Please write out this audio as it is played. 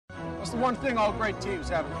What's the one thing all great teams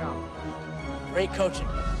have in common? Great coaching.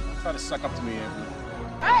 Try to suck up to me, Avery.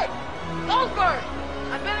 Hey! Goldberg!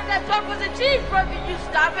 I bet if that talk was a cheeseburger, you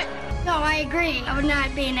stop it! No, I agree. I would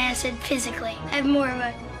not be an acid physically. I have more of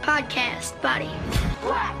a podcast body.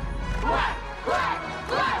 Quack! Quack! Quack!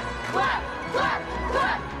 Quack! Quack! Quack!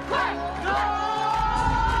 Quack! Quack! No!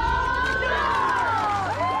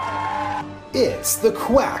 No! It's the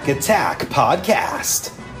Quack Attack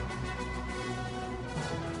Podcast.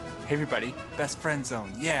 Hey everybody, Best Friend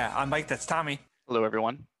Zone. Yeah, I'm Mike, that's Tommy. Hello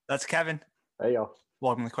everyone. That's Kevin. Hey y'all.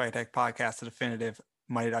 Welcome to the Quack Attack Podcast, the definitive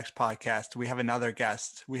Mighty Ducks podcast. We have another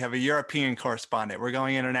guest. We have a European correspondent. We're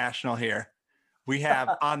going international here. We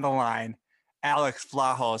have on the line Alex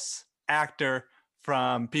Vlahos, actor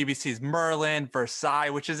from BBC's Merlin,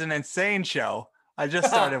 Versailles, which is an insane show. I just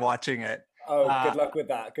started watching it. Oh, good luck with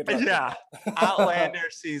that. Good luck. Yeah. Outlander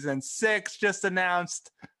season 6 just announced.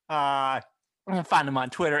 You can find him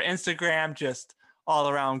on Twitter, Instagram, just all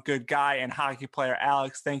around good guy and hockey player.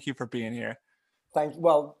 Alex, thank you for being here.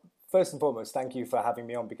 Well, first and foremost, thank you for having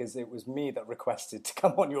me on, because it was me that requested to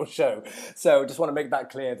come on your show. So just want to make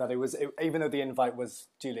that clear that even though the invite was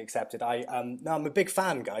duly accepted, I'm a big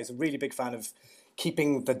fan, guys, a really big fan of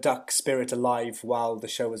keeping the Duck spirit alive while the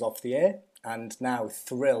show was off the air, and now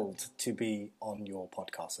thrilled to be on your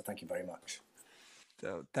podcast. So thank you very much.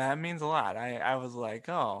 So that means a lot. I was like,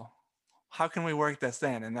 oh, how can we work this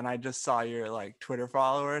in? And then I just saw your like Twitter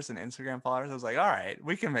followers and Instagram followers. I was like, all right,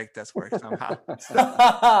 we can make this work somehow.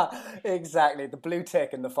 Exactly. The blue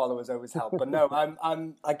tick and the followers always help. But no,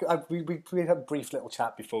 we had a brief little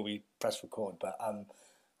chat before we press record. But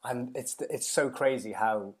it's so crazy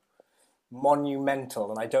how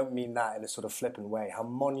monumental, and I don't mean that in a sort of flippant way, how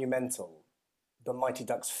monumental the Mighty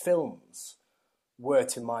Ducks films were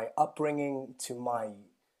to my upbringing, to my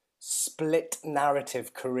split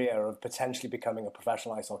narrative career of potentially becoming a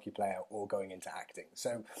professional ice hockey player or going into acting.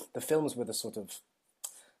 So the films were the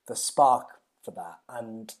spark for that.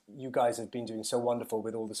 And you guys have been doing so wonderful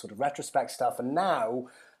with all the sort of retrospect stuff. And now,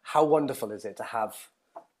 how wonderful is it to have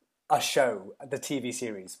a show, the TV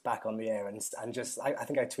series, back on the air? And just, I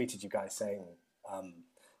think I tweeted you guys saying,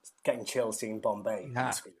 getting chills seeing Bombay.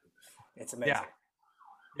 Yeah. It's amazing.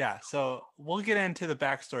 Yeah. So we'll get into the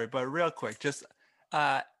backstory, but real quick, just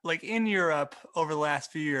like in Europe over the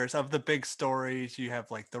last few years, of the big stories, you have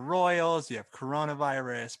like the Royals, you have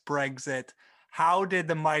coronavirus, Brexit. How did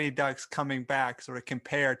the Mighty Ducks coming back sort of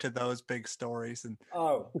compare to those big stories? And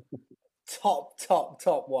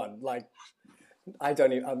top one. Like, I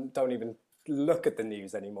don't even look at the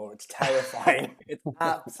news anymore. It's terrifying. It's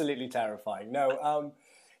absolutely terrifying. No,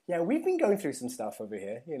 yeah, we've been going through some stuff over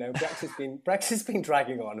here. You know, Brexit's been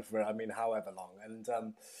dragging on for however long, and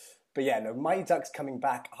but yeah, no, Mighty Ducks coming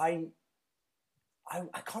back. I can't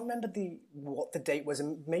remember what the date was,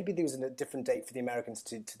 and maybe there was a different date for the Americans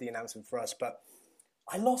to the announcement for us. But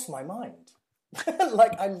I lost my mind.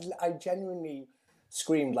 Like I genuinely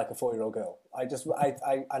screamed like a 4-year-old girl. I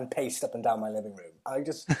paced up and down my living room.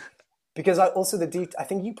 Because I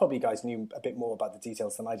think you probably guys knew a bit more about the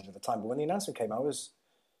details than I did at the time. But when the announcement came, I was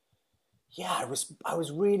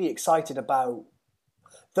really excited about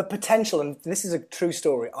the potential, and this is a true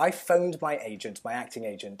story. I phoned my agent, my acting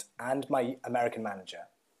agent, and my American manager,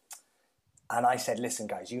 and I said, listen,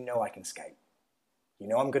 guys, you know I can skate. You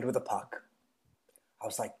know I'm good with the puck. I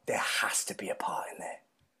was like, there has to be a part in there.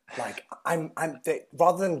 Like,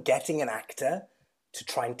 rather than getting an actor to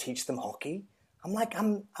try and teach them hockey, I'm like,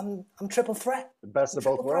 I'm triple threat. The best of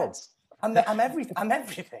both worlds. I'm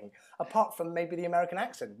everything, apart from maybe the American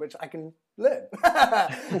accent, which I can learn.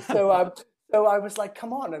 So I was like,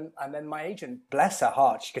 come on. And then my agent, bless her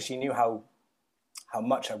heart, because she knew how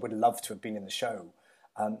much I would love to have been in the show,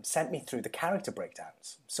 sent me through the character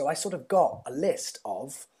breakdowns. So I sort of got a list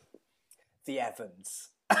of the Evans.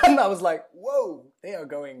 And I was like, whoa, they are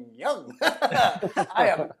going young.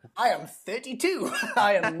 I am 32.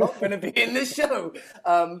 I am not going to be in this show.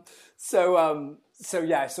 So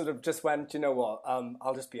yeah, I sort of just went, you know what,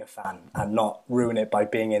 I'll just be a fan and not ruin it by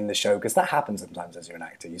being in the show, because that happens sometimes as you're an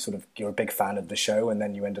actor. You're a big fan of the show, and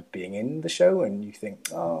then you end up being in the show, and you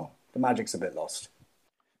think, oh, the magic's a bit lost.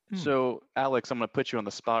 So, Alex, I'm going to put you on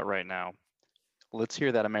the spot right now. Let's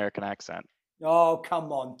hear that American accent. Oh,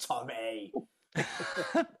 come on, Tommy.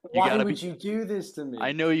 Why would you do this to me?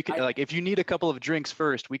 I know you can. Like, if you need a couple of drinks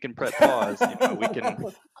first, we can press pause. We can.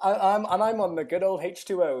 I'm on the good old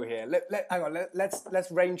H2O here. Hang on. Let's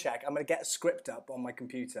rain check. I'm going to get a script up on my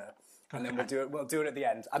computer, and then we'll do it at the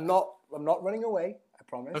end. I'm not running away. I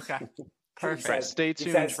promise. Okay. Perfect. Stay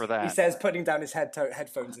tuned for that. He says, putting down his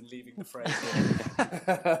headphones and leaving the frame.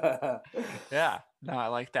 Yeah. No, I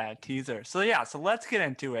like that teaser. So let's get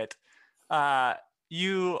into it.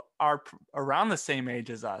 you are around the same age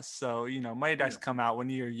as us. So, Mighty Ducks come out when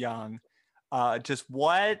you're young. Just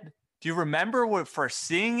what do you remember first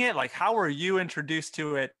seeing it? Like, how were you introduced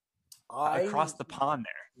to it across the pond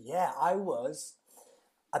there? Yeah, I was.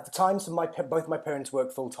 At the time, so both my parents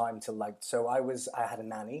worked full time till I had a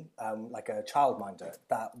nanny, like a childminder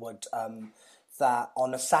that would that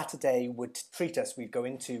on a Saturday would treat us. We'd go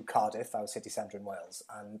into Cardiff, our city centre in Wales,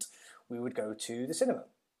 and we would go to the cinema.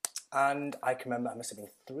 And I can remember I must have been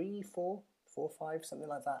 3, 4, 5, something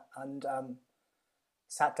like that, and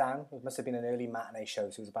sat down. It must have been an early matinee show,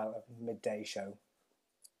 so it was about a midday show,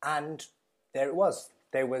 and there it was.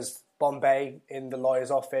 There was Bombay in the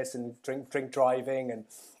lawyer's office and drink driving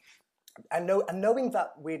and knowing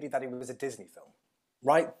that weirdly that it was a Disney film,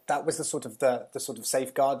 right? That was the sort of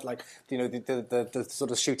safeguard, like the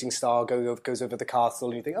sort of shooting star goes over the castle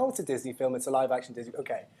and you think, oh, it's a Disney film, it's a live action Disney,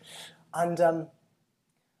 okay. And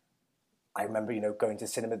I remember going to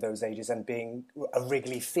cinema those ages and being a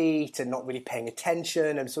wriggly feet and not really paying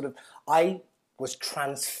attention and I was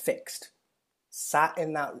transfixed, sat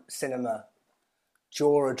in that cinema,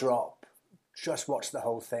 jaw a drop, just watched the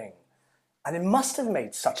whole thing. And it must have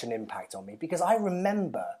made such an impact on me because I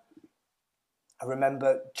remember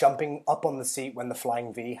jumping up on the seat when the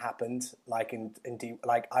flying V happened, I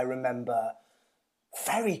remember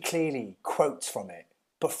very clearly quotes from it,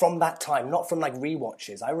 but from that time, not from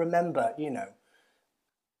rewatches. I remember,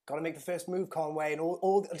 got to make the first move, Conway, and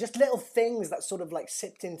all just little things that sort of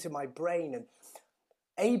sipped into my brain. And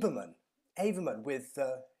Haberman with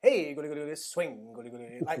hey, you gotta go do this swing,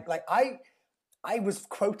 I was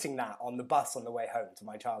quoting that on the bus on the way home to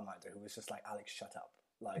my childminder, who was just like, Alex, shut up.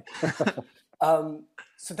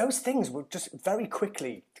 So those things were just very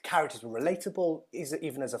quickly, the characters were relatable.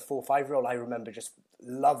 Even as a 4 or 5-year-old, I remember just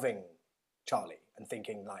loving Charlie and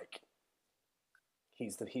thinking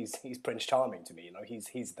he's Prince Charming to me,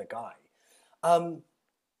 he's the guy.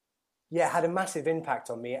 Had a massive impact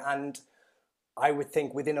on me, and I would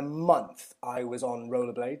think within a month I was on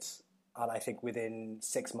rollerblades, and I think within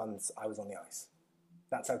 6 months I was on the ice.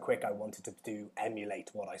 That's how quick I wanted to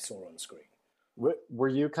emulate what I saw on screen. Were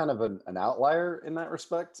you kind of an outlier in that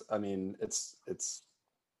respect? I mean, it's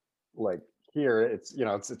like here, it's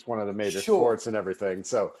one of the major sports and everything.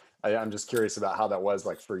 So I'm just curious about how that was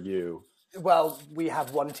like for you. Well, we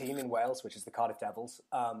have one team in Wales, which is the Cardiff Devils,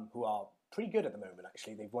 who are pretty good at the moment.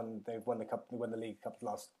 Actually, they've won the league the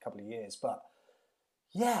last couple of years, but.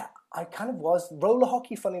 Yeah, I kind of was. Roller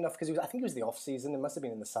hockey, funny enough, because I think it was the off-season. It must have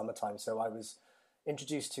been in the summertime. So I was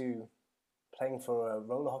introduced to playing for a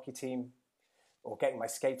roller hockey team or getting my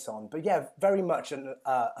skates on. But yeah, very much a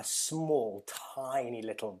small, tiny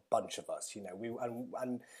little bunch of us,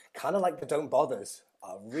 and kind of like the Don't Bothers,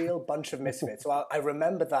 a real bunch of misfits. So I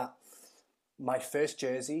remember that my first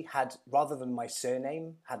jersey had, rather than my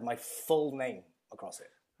surname, had my full name across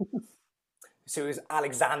it. So it was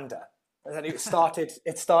Alexander. And then it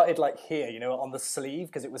started like here, on the sleeve,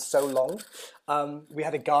 because it was so long. We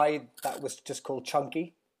had a guy that was just called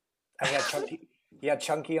Chunky, and he had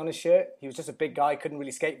Chunky on his shirt. He was just a big guy, couldn't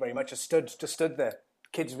really skate very much, just stood there.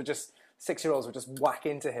 Kids were 6-year-olds would just whack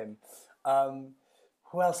into him.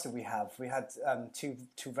 Who else did we have? We had two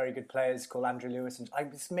very good players called Andrew Lewis, and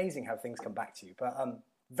it's amazing how things come back to you. But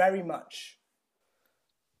very much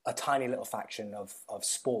a tiny little faction of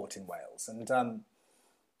sport in Wales, and.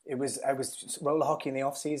 I was roller hockey in the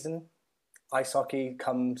off season, ice hockey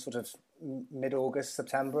come sort of mid-August,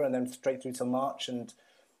 September, and then straight through till March. And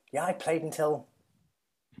yeah, I played until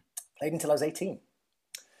I was 18.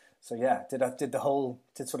 So yeah, did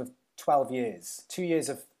sort of 12 years, 2 years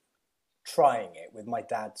of trying it with my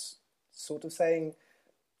dad's sort of saying,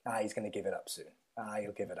 he's going to give it up soon.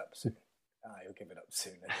 He'll give it up soon. He'll give it up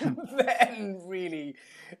soon. And then really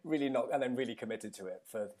not, and then really committed to it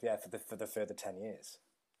for the further 10 years.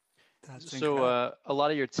 So a lot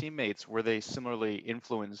of your teammates, were they similarly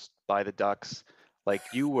influenced by the Ducks like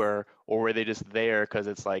you were, or were they just there because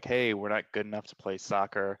it's like, hey, we're not good enough to play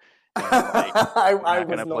soccer, and we're not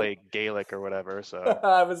going to play Gaelic or whatever? So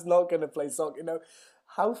I was not going to play soccer.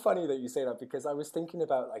 How funny that you say that, because I was thinking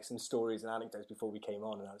about some stories and anecdotes before we came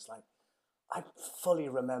on, and I was like, I fully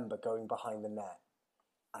remember going behind the net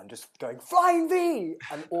and just going, flying V!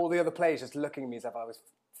 And all the other players just looking at me as if I was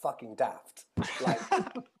fucking daft.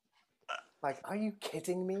 Like, are you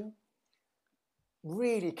kidding me?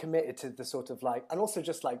 Really committed to the sort of and also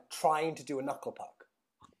just trying to do a knuckle puck.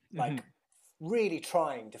 Really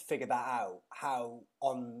trying to figure that out, how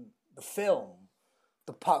on the film,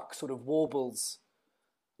 the puck sort of warbles,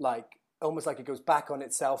 almost like it goes back on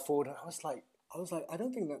itself forward. And I was like, I was like, I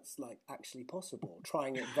don't think that's like actually possible.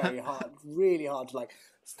 Trying it very hard, really hard to like,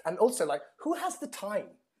 and also like, who has the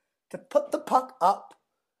time to put the puck up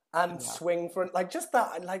and swing for like just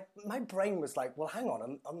that? And like, my brain was like, well, hang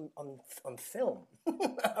on, I'm on film.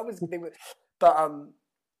 But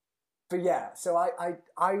yeah. So I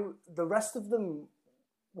the rest of them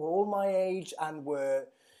were all my age and were,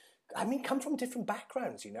 I mean, come from different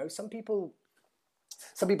backgrounds. You know, some people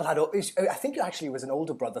had. I think it actually was an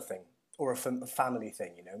older brother thing. Or a family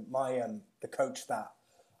thing, you know. My the coach that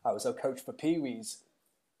I was a coach for Pee-wees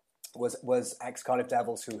was ex-Cardiff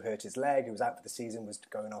Devils who hurt his leg, who was out for the season, was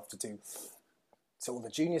going off to do all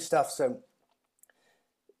the junior stuff. So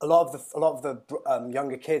a lot of the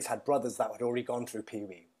younger kids had brothers that had already gone through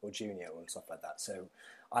Pee-wee or junior and stuff like that. So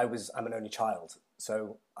I'm an only child,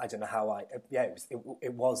 so I don't know how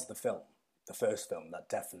it was the first film that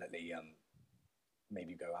definitely made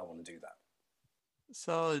you go, I want to do that.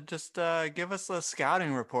 So just give us a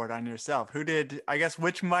scouting report on yourself.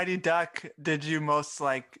 Which Mighty Duck did you most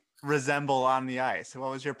like resemble on the ice?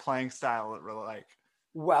 What was your playing style like?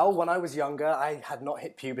 Well, when I was younger, I had not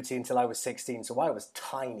hit puberty until I was 16, so I was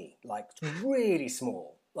tiny, like really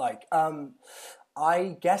small. Like,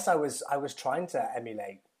 I guess I was trying to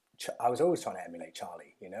emulate. I was always trying to emulate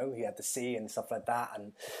Charlie. You know, he had the C and stuff like that.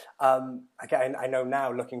 And again, I know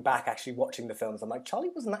now, looking back, actually watching the films, I'm like,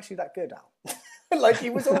 Charlie wasn't actually that good, Al. Like, he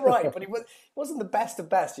was all right, but he wasn't the best of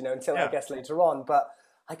best, you know, until I guess later on. But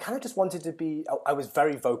I kind of just wanted to be. I was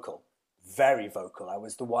very vocal, very vocal. I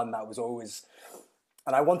was the one that was always,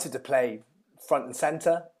 and I wanted to play front and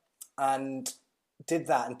center, and did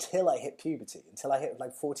that until I hit puberty, until I hit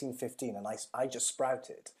like 14, 15, and I just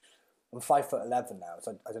sprouted. I'm 5'11" now,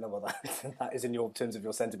 so I don't know what that is in your terms of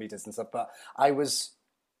your centimeters and stuff. But I was,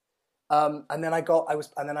 and then I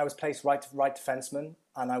was placed right defenseman,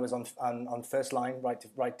 and I was on first line,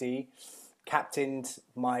 right D, captained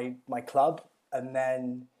my club, and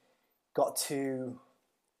then got to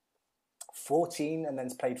 14, and then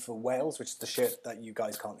played for Wales, which is the shirt that you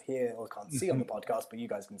guys can't hear or can't see on the podcast, but you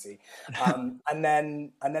guys can see. And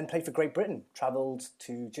then played for Great Britain. Travelled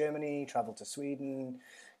to Germany, travelled to Sweden.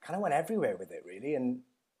 Kind of went everywhere with it, really, and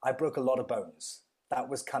I broke a lot of bones. That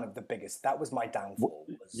was kind of the biggest. That was my downfall.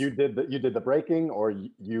 You did the breaking, or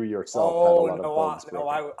you yourself had a lot of bones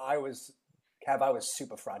broken? I was, Kev. I was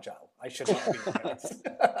super fragile. I should not have been honest.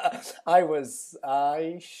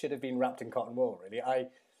 I should have been wrapped in cotton wool. Really,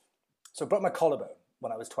 So I broke my collarbone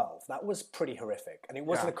when I was 12. That was pretty horrific, and it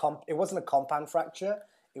wasn't a compound fracture.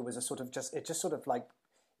 It was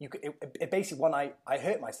it basically, when I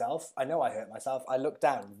hurt myself, I know I hurt myself, I looked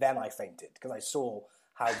down, then I fainted because I saw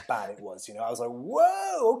how bad it was. You know, I was like,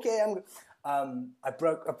 whoa, okay. I've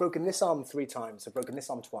broken this arm 3 times. I've broken this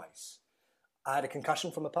arm twice. I had a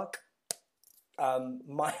concussion from a puck.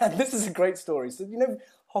 This is a great story. So, you know,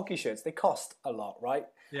 hockey shirts, they cost a lot, right?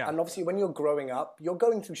 Yeah. And obviously when you're growing up, you're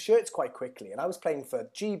going through shirts quite quickly. And I was playing for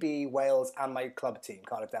GB, Wales, and my club team,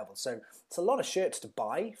 Cardiff Devils. So it's a lot of shirts to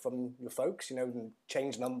buy from your folks, you know, and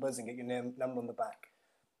change numbers and get your number on the back.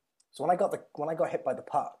 So when I got hit by the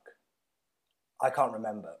puck, I can't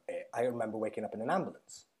remember it. I remember waking up in an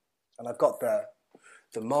ambulance. And I've got the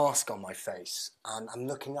mask on my face. And I'm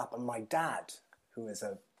looking up, and my dad, who is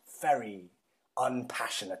a very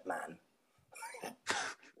unpassionate man,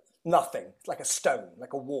 nothing, it's like a stone,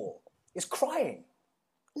 like a wall, is crying,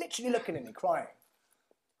 literally looking at me crying.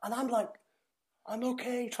 And I'm like, I'm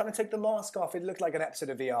okay, trying to take the mask off. It looked like an episode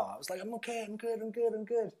of VR. I was like, I'm okay, I'm good.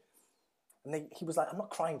 And he was like, I'm not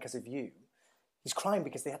crying because of you. He's crying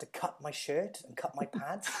because they had to cut my shirt and cut my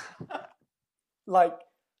pads.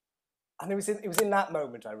 And it was in that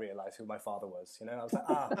moment I realised who my father was, you know. I was like,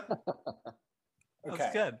 okay.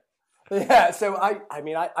 That's good. Yeah, so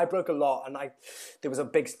I broke a lot, and there was a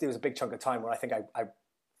big chunk of time where I think I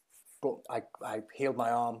healed my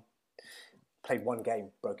arm, played 1 game,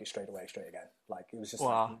 broke it straight again. Like, it was just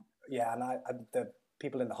wow. And the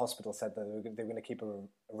people in the hospital said that they were going to keep a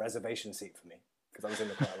reservation seat for me because I was in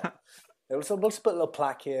there quite a lot. They were we'll just put a little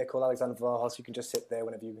plaque here called Alexander Vlahos. You can just sit there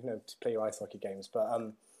whenever you to play your ice hockey games. But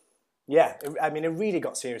it really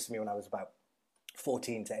got serious for me when I was about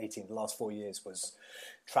 14 to 18. The last 4 years was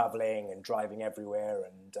traveling and driving everywhere,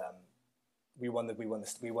 and we won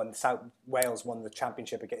South Wales won the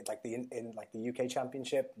championship again, like the UK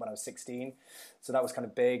championship when I was 16. So that was kind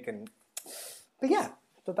of big,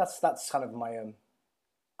 but that's kind of my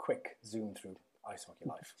quick zoom through ice hockey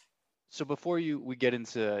life. So before we get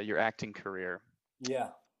into your acting career, yeah,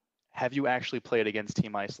 have you actually played against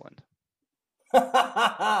Team Iceland?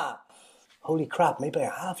 Holy crap! Maybe I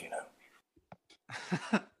have, you know.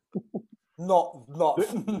 Not.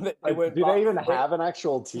 They weren't. Do they even have an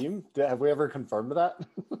actual team? Have we ever confirmed that?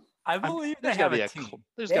 I believe they There's have gotta be a a team.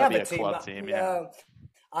 there's They got to have be a a club team. Yeah.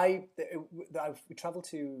 We travelled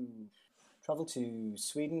to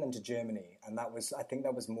Sweden and to Germany, and I think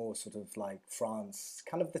that was more sort of like France,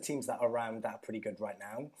 kind of the teams that are around that are pretty good right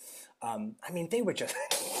now. I mean, they were just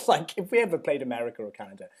like, if we ever played America or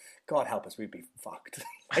Canada, God help us, we'd be fucked.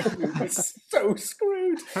 Like, we'd be so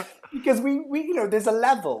screwed because we there's a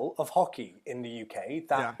level of hockey in the UK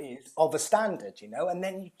that is of a standard, and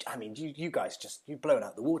then you guys you've blown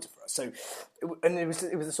out the water for us. So, and it was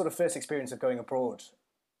the sort of first experience of going abroad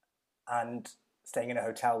and staying in a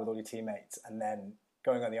hotel with all your teammates and then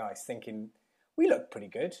going on the ice thinking we look pretty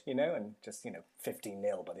good, and just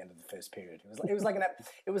 15-0 by the end of the first period. It was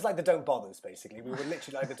like the don't bothers basically. We were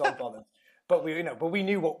literally like the don't bothers, but we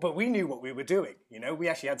knew what we were doing. We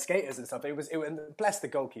actually had skaters and stuff. And bless the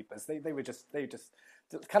goalkeepers. They were just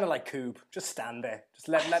kind of like Coob, just stand there, just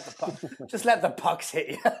let the puck, just let the pucks hit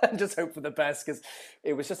you, and just hope for the best because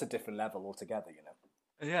it was just a different level altogether.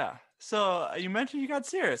 Yeah. So you mentioned you got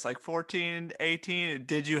serious, like 14, 18.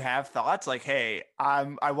 Did you have thoughts like, hey,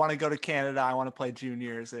 I want to go to Canada. I want to play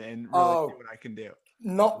juniors and really see what I can do?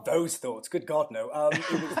 Not those thoughts. Good God, no.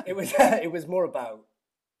 It was more about,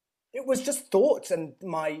 it was just thoughts and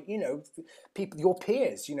my, people, your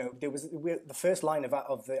peers, the first line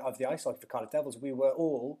of the ice hockey for Cardiff Devils, we were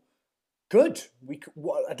all good.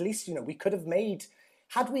 At least, we could have made,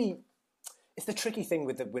 it's the tricky thing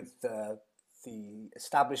with the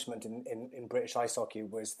establishment in British ice hockey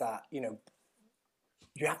was that you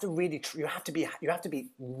have to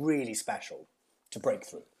be really special to break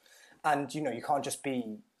through, and you can't just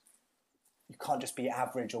be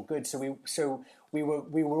average or good. So we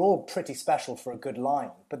were all pretty special for a good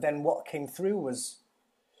line. But then what came through was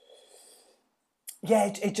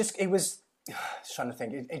it was trying to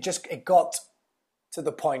think. It got to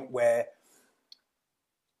the point where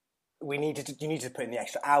you needed to put in the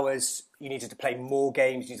extra hours. You needed to play more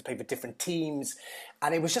games. You needed to play for different teams,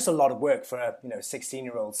 and it was just a lot of work for a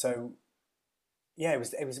 16-year-old. So yeah, it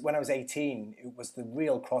was when I was 18. It was the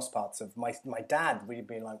real crosspaths of my dad really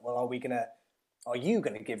being like, well, are you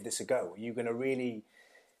gonna give this a go? Are you gonna really?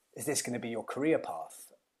 Is this going to be your career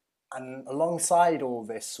path? And alongside all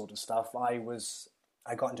this sort of stuff, I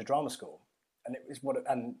got into drama school, and it was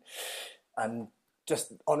and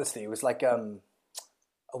just honestly, it was like a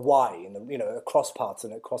Y in the a crosspaths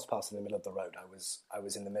in the middle of the road. I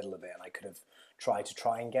was in the middle of it, and I could have tried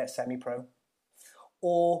and get semi-pro,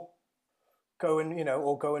 or go and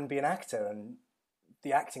be an actor. And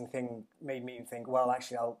the acting thing made me think, well,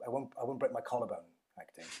 actually, I won't break my collarbone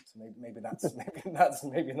acting. So maybe that's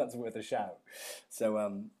worth a shout.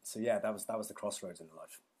 So yeah, that was the crossroads in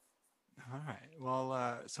life. All right.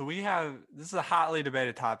 Well, so this is a hotly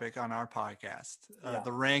debated topic on our podcast,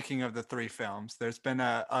 the ranking of the three films. There's been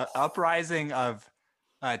a uprising of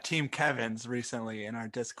Team Kevin's recently in our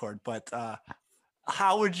Discord, but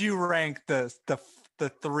how would you rank the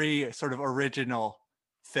three sort of original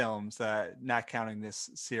films, not counting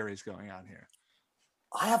this series going on here?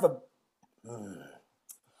 I have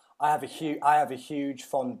a huge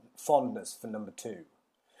fondness for number two.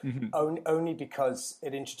 Mm-hmm. Only because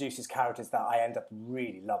it introduces characters that I end up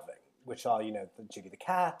really loving, which are the Judy the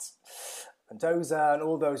Cat, Mendoza, and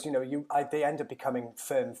all those. They end up becoming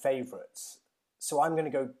firm favourites. So I'm going to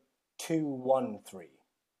go 2, 1, 3.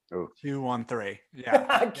 Oh. 2, 1, 3.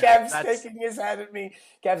 Yeah. Kev's shaking his head at me.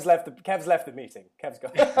 Kev's left the meeting. Kev's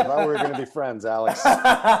gone. I thought we were going to be friends, Alex.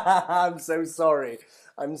 I'm so sorry.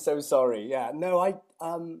 Yeah. No,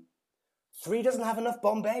 3 doesn't have enough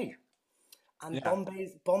Bombay. And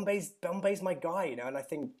Bombay's my guy, and I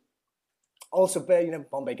think also,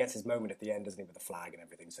 Bombay gets his moment at the end, doesn't he, with the flag and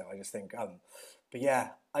everything. So I just think, but yeah,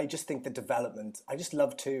 I just think the development. I just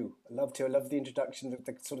love 2. I love the introduction, the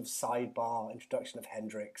sort of sidebar introduction of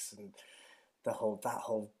Hendrix and that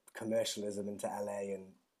whole commercialism into LA,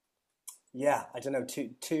 and yeah, I don't know.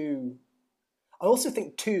 2. I also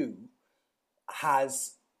think 2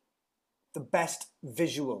 has the best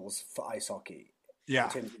visuals for ice hockey. Yeah.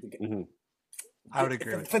 Mm-hmm. I would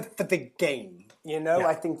agree for the game. Yeah.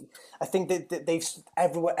 I think that they've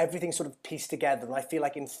everything sort of pieced together, and I feel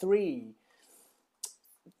like in 3,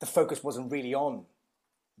 the focus wasn't really on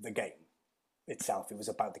the game itself. It was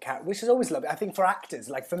about the character, which is always lovely. I think for actors,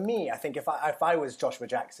 like for me, I think if I was Joshua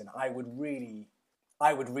Jackson, I would really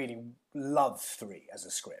love 3 as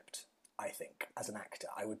a script. I think as an actor,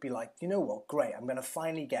 I would be like, you know what, great, I'm going to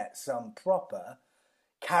finally get some proper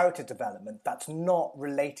character development that's not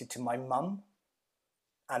related to my mum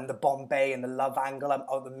and the Bombay and the love angle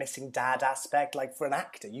or the missing dad aspect. Like for an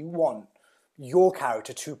actor, you want your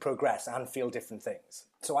character to progress and feel different things.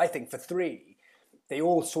 So I think for 3, they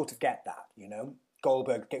all sort of get that, you know.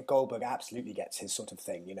 Goldberg absolutely gets his sort of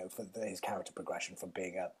thing, you know, for his character progression from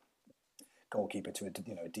being a goalkeeper to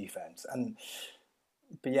a defense.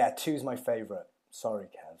 But yeah, 2's my favorite. Sorry,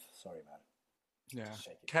 Kev. Sorry, man. Yeah,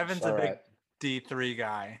 Kevin's a big D3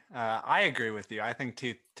 guy. I agree with you. I think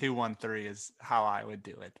 2-1-3 is how I would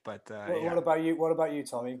do it. But what about you? What about you,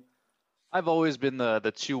 Tommy? I've always been the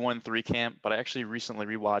 2-1-3 camp, but I actually recently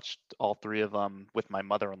rewatched all 3 of them with my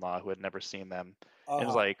mother-in-law who had never seen them. And it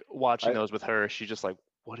was like watching those with her. She's just like,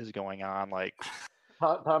 "What is going on?" Like,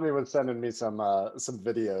 Tommy was sending me some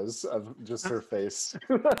videos of just her face.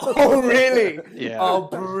 Oh, really? Yeah. Oh,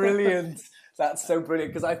 brilliant. That's so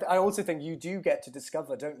brilliant. Because I also think you do get to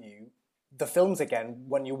discover, don't you, the films again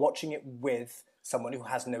when you're watching it with someone who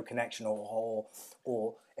has no connection or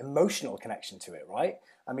emotional connection to it, right?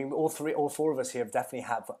 I mean, all 4 of us here definitely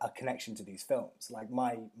have a connection to these films. Like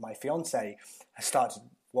my fiance has started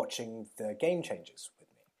watching the Game Changers with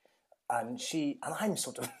me, and I'm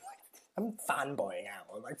sort of I'm fanboying out,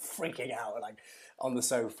 I'm like freaking out, like on the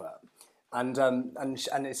sofa, and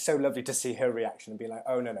it's so lovely to see her reaction and be like,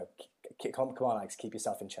 "Oh no, come on, Alex, keep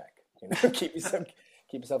yourself in check, you know, keep yourself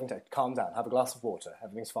in check, calm down, have a glass of water,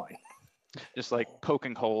 everything's fine." Just like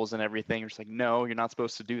poking holes and everything. You're just like, no, you're not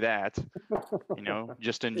supposed to do that. You know,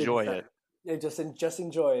 just enjoy it. Yeah, just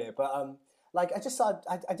enjoy it. But like I just saw,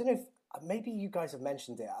 I don't know if maybe you guys have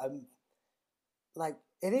mentioned it. Like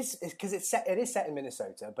it is set in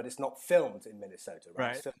Minnesota, but it's not filmed in Minnesota,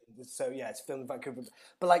 right? It's filmed in Vancouver.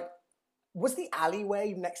 But like, was the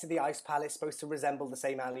alleyway next to the Ice Palace supposed to resemble the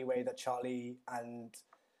same alleyway that Charlie and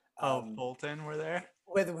Bolton were there?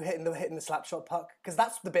 Where they were hitting the slapshot puck? Because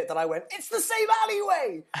that's the bit that I went, it's the same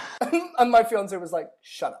alleyway! And my fiance was like,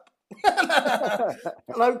 shut up.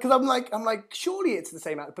 Because I'm like, surely it's the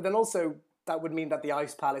same alleyway. But then also, that would mean that the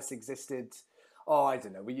Ice Palace existed. Oh, I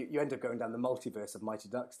don't know. You end up going down the multiverse of Mighty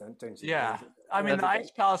Ducks, don't you? Yeah. I mean, the Ice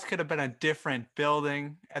Palace could have been a different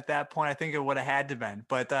building at that point. I think it would have had to been.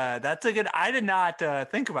 But that's a good... I did not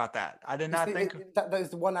think about that. I did not think... There's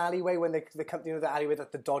the one alleyway when they come, you know, the alleyway,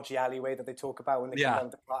 the dodgy alleyway that they talk about when they come down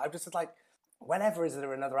the car. I'm just like, whenever is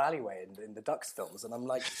there another alleyway in the Ducks films? And I'm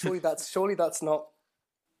like, surely that's not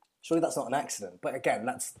an accident. But again,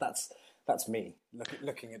 that's me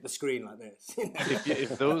looking at the screen like this. You know?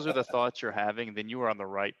 If those are the thoughts you're having, then you are on the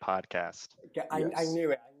right podcast. Yeah, I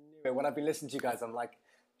knew it. When I've been listening to you guys, I'm like,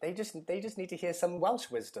 they just need to hear some Welsh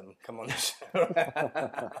wisdom come on the show.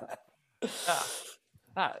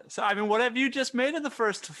 So I mean, what have you just made of the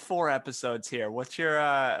first 4 episodes here? What's your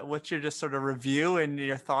just sort of review and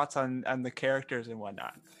your thoughts on the characters and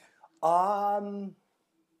whatnot? Well,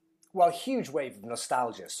 huge wave of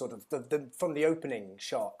nostalgia, sort of from the opening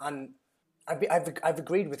shot, and I've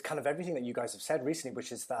agreed with kind of everything that you guys have said recently,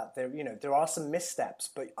 which is that there are some missteps,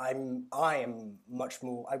 but I am much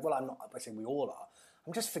more. I'm not. I say we all are.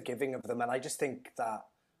 I'm just forgiving of them, and I just think that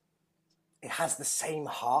it has the same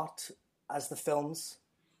heart as the films,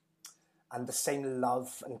 and the same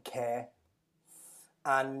love and care,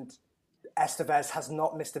 and Estevez has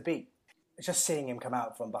not missed a beat. Just seeing him come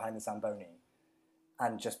out from behind the Zamboni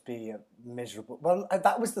and just be miserable. Well,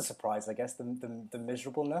 that was the surprise, I guess, the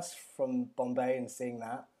miserableness from Bombay and seeing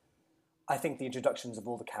that. I think the introductions of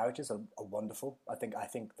all the characters are wonderful. I think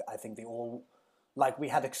they all, like, we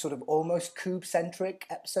had a sort of almost Coob-centric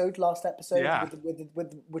last episode,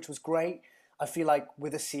 with which was great. I feel like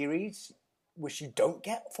with a series, which you don't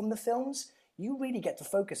get from the films, you really get to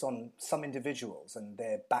focus on some individuals and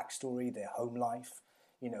their backstory, their home life,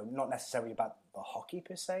 you know, not necessarily about the hockey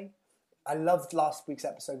per se. I loved last week's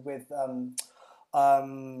episode with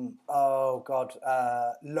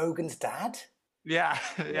Logan's dad. Yeah,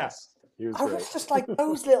 yes, he was I great. was just like,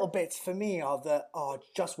 those little bits for me are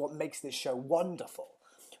just what makes this show wonderful.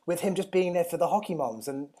 With him just being there for the hockey moms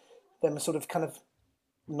and them sort of kind of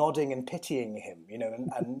nodding and pitying him, you know,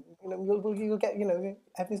 and you know, you'll get, you know,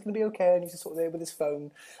 everything's going to be okay, and he's just sort of there with his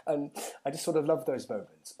phone, and I just sort of love those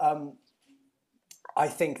moments. I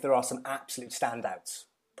think there are some absolute standouts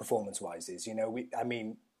performance-wise. You know,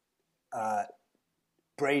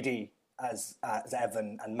 Brady as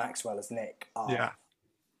Evan and Maxwell as Nick are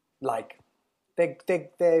like they're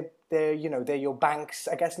you know, they're your Banks,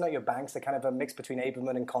 I guess. Not your Banks, they're kind of a mix between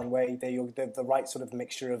Aberman and Conway. They're the right sort of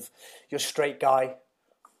mixture of your straight guy,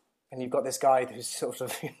 and you've got this guy who's sort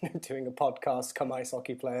of, you know, doing a podcast, come ice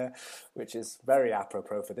hockey player, which is very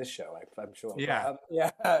apropos for this show, I'm sure.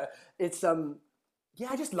 It's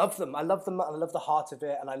I just love them. I love them. I love the heart of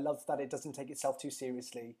it, and I love that it doesn't take itself too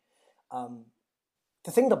seriously. The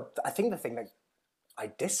thing that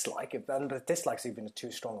I dislike, and dislike's even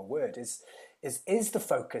too strong a word, is is the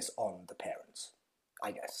focus on the parents,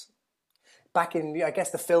 I guess. Back in, I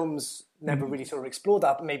guess the films never really sort of explored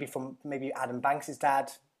that, but maybe Adam Banks'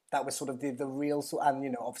 dad, that was sort of the real, and, you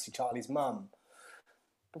know, obviously Charlie's mum.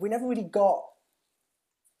 But we never really got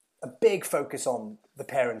a big focus on the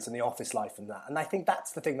parents and the office life and that. And I think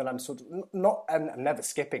that's the thing that I'm sort of I'm never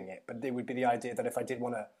skipping it, but it would be the idea that if I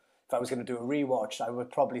was going to do a rewatch, I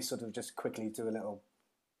would probably sort of just quickly do a little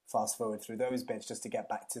fast forward through those bits just to get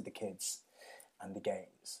back to the kids and the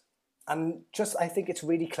games. And just, I think it's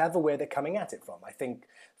really clever where they're coming at it from. I think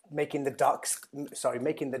making the Ducks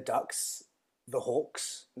the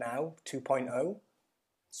Hawks now, 2.0,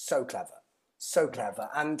 so clever.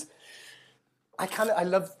 And I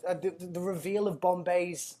love the reveal of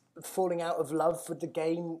Bombay's falling out of love with the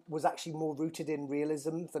game was actually more rooted in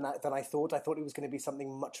realism than I thought. I thought it was going to be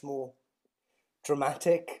something much more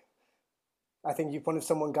dramatic. I think one of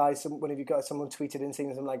you guys, someone tweeted in saying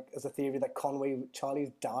something like, as a theory that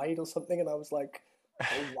Charlie died or something, and I was like,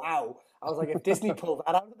 oh wow. I was like, if Disney pulled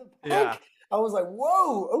that out of the bag, I was like,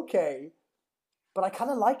 whoa, okay. But I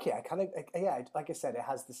kind of like it. Like I said, it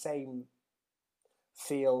has the same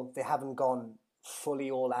feel. They haven't gone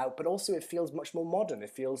fully all out, but also it feels much more modern.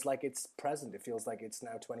 It feels like it's present. It feels like it's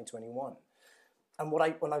now 2021. And when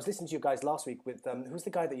I was listening to you guys last week with who's the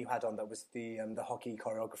guy that you had on that was the hockey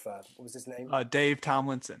choreographer? What was his name? Dave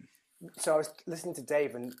Tomlinson. So I was listening to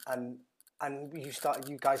Dave, and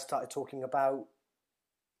you guys started talking about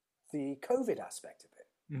the COVID aspect of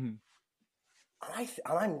it. Mm-hmm.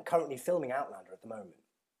 And I'm currently filming Outlander at the moment,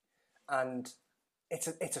 and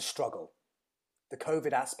it's a struggle. The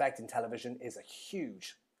COVID aspect in television is a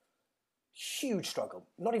huge struggle,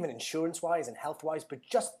 not even insurance-wise and health-wise, but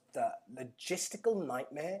just the logistical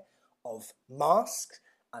nightmare of masks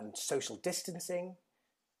and social distancing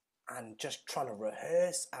and just trying to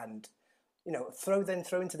rehearse and, you know, throw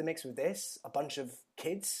into the mix with this a bunch of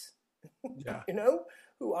kids, you know,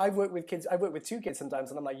 who I work with 2 kids sometimes,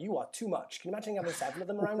 and I'm like, you are too much. Can you imagine having 7 of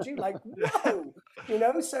them around you? Like, whoa, you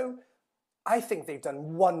know, so I think they've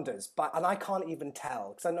done wonders, and I can't even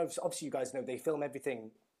tell, because I know, obviously you guys know they film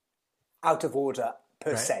everything out of order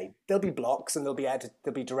per se. There'll be blocks and there'll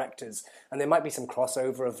be directors, and there might be some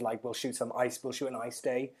crossover of like we'll shoot an ice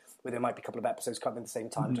day where there might be a couple of episodes covering at the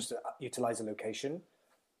same time just to utilize a location.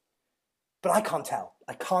 But I can't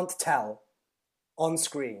tell on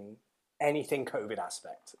screen anything COVID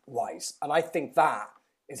aspect wise, and I think that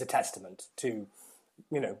is a testament to,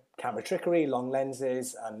 you know, camera trickery, long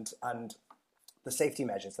lenses, and the safety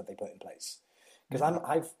measures that they put in place.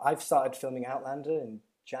 Because I've started filming Outlander in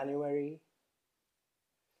January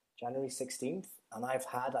 16th, and I've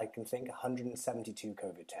had, I can think, 172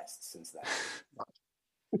 COVID tests since then.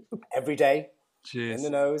 Every day, Jeez. In the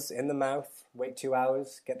nose, in the mouth, wait 2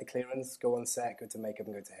 hours, get the clearance, go on set, go to makeup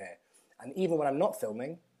and go to hair. And even when I'm not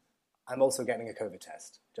filming, I'm also getting a COVID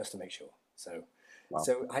test, just to make sure. So, wow.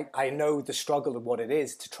 So I know the struggle of what it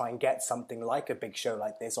is to try and get something like a big show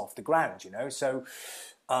like this off the ground, you know? So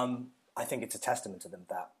I think it's a testament to them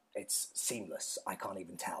that it's seamless. I can't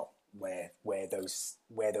even tell where those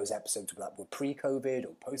episodes were pre-COVID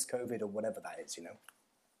or post-COVID or whatever that is, you know.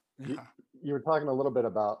 Yeah. You were talking a little bit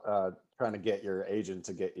about trying to get your agent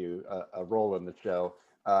to get you a role in the show,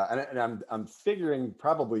 and I'm figuring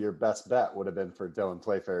probably your best bet would have been for Dylan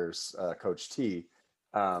Playfair's Coach T.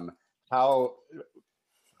 How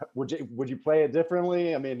would you play it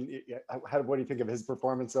differently? I mean, what do you think of his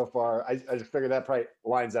performance so far? I just figured that probably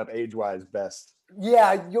lines up age-wise best.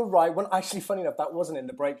 Yeah, you're right. Actually, funny enough, that wasn't in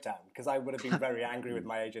the breakdown, because I would have been very angry with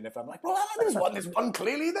my agent if I'm like, well, there's one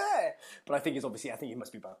clearly there. But I think he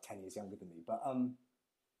must be about 10 years younger than me. But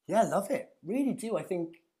yeah, love it. Really do. I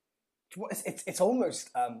think it's almost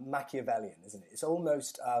Machiavellian, isn't it? It's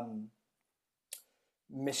almost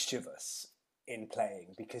mischievous in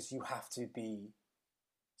playing, because you have to be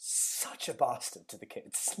such a bastard to the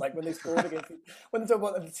kids. Like when they scored against, when they're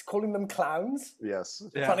calling them clowns. Yes.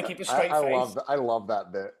 Yeah. Trying to keep a straight face. I love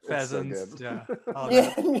that bit. Pheasants. It's so good.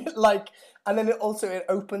 Yeah. Yeah. Like, and then it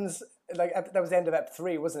opens, like that was the end of Ep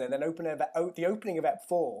 3, wasn't it? Then the opening of Ep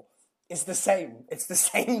 4 is the same. It's the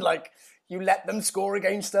same. Like, you let them score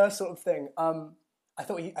against us, sort of thing. I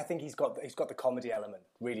think he's got the comedy element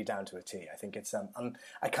really down to a T. I think it's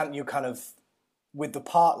with the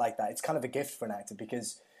part like that, it's kind of a gift for an actor,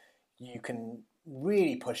 because you can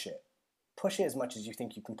really push it as much as you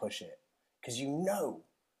think you can push it, because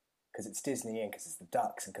because it's Disney and because it's the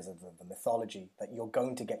Ducks and because of the mythology, that you're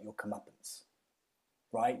going to get your comeuppance,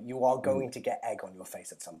 right? You are going to get egg on your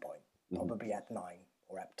face at some point, probably at 9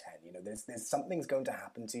 or at 10. You know, there's something's going to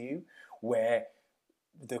happen to you where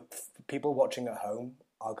the people watching at home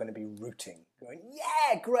are going to be rooting, going,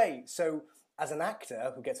 yeah, great. So as an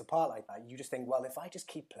actor who gets a part like that, you just think, well, if I just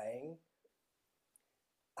keep playing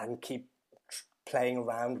and keep playing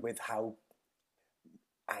around with how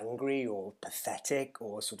angry or pathetic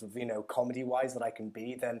or sort of, comedy-wise that I can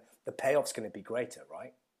be, then the payoff's going to be greater,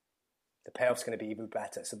 right? The payoff's going to be even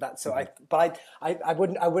better. I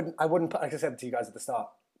wouldn't, like I said to you guys at the start,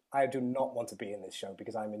 I do not want to be in this show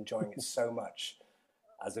because I'm enjoying it so much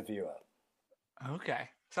as a viewer. Okay.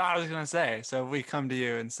 So I was going to say, so if we come to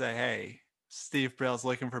you and say, hey, Steve Brill's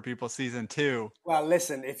looking for people season 2. Well,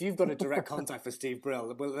 listen, if you've got a direct contact for Steve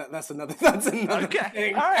Brill, well, that's another okay.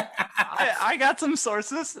 thing. All right. I got some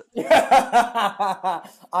sources. I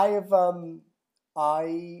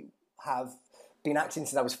have been acting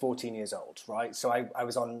since I was 14 years old, right? So I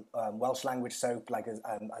was on Welsh language soap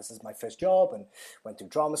as my first job, and went through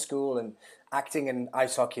drama school, and acting and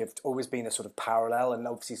ice hockey have always been a sort of parallel. And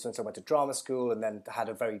obviously since I went to drama school and then had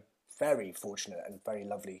a very, very fortunate and very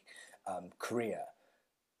lovely career.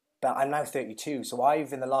 But I'm now 32, so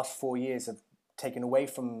I've in the last 4 years have taken away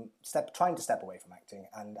from trying to step away from acting,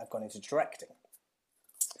 and I've gone into directing.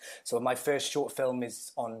 So my first short film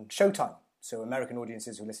is on Showtime. So American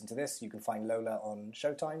audiences who listen to this, you can find Lola on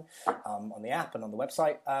Showtime, on the app and on the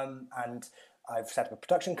website. And I've set up a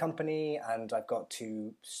production company, and I've got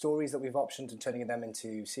 2 stories that we've optioned and turning them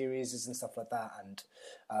into series and stuff like that.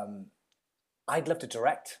 And I'd love to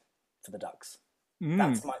direct for the Ducks.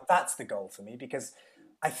 That's the goal for me, because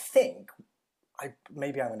I think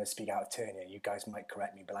maybe I'm going to speak out of turn here. You guys might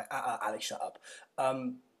correct me, but like, Alex, shut up.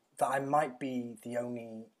 That I might be the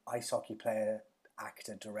only ice hockey player,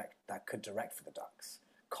 actor, that could direct for the Ducks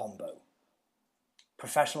combo.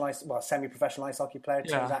 Semi-professional ice hockey player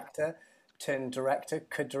turned actor, turned director,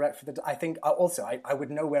 could direct for the. I think also I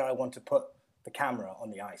would know where I want to put the camera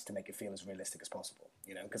on the ice to make it feel as realistic as possible.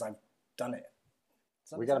 Because I've done it.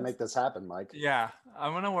 We got to make this happen, Mike. Yeah,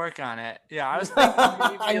 I'm gonna work on it. Yeah, I was thinking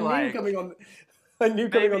maybe I knew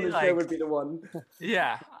coming on the show would be the one.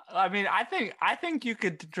 Yeah, I mean, I think you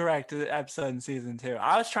could direct the episode in season 2.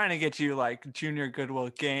 I was trying to get you like Junior Goodwill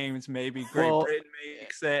Games, maybe Great Britain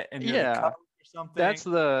makes it, and you're the coach or something. That's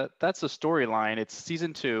the storyline. It's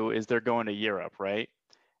season 2 is they're going to Europe, right?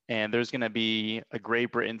 And there's going to be a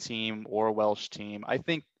Great Britain team or a Welsh team. I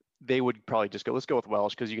think they would probably just let's go with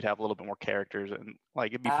Welsh, because you could have a little bit more characters and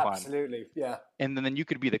like it'd be fun. Absolutely, yeah. And then you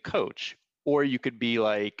could be the coach, or you could be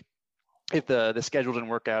like, if the schedule didn't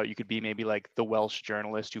work out, you could be maybe like the Welsh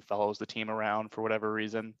journalist who follows the team around for whatever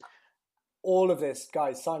reason. All of this,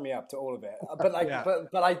 guys, sign me up to all of it. But like,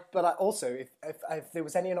 but I also, if there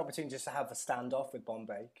was an opportunity just to have a standoff with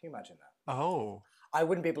Bombay, can you imagine that? Oh. I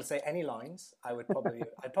wouldn't be able to say any lines. I'd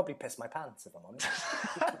probably piss my pants, if I'm honest.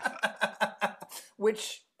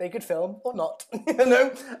 Which they could film or not,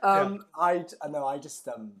 the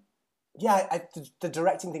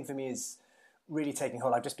directing thing for me is really taking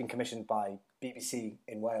hold. I've just been commissioned by BBC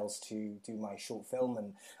in Wales to do my short film,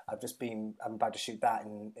 and I'm about to shoot that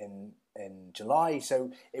in July.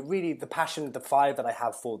 So it really, the passion, the fire that I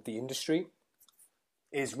have for the industry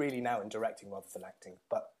is really now in directing rather than acting.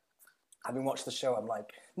 But having watched the show, I'm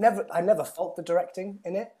like, I never fault the directing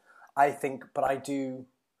in it. I think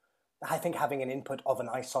having an input of an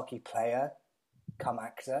ice hockey player, come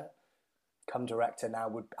actor, come director now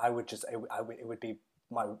it would be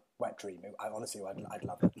my wet dream. I'd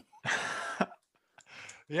love it.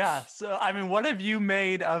 Yeah. So, I mean, what have you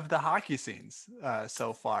made of the hockey scenes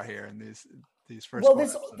so far here in these first? Well,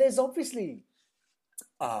 there's obviously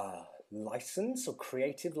license or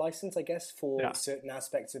creative license, I guess, for certain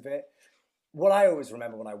aspects of it. What I always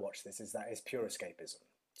remember when I watch this is that it's pure escapism.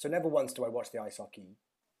 So never once do I watch the ice hockey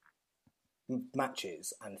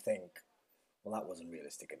matches and think, well, that wasn't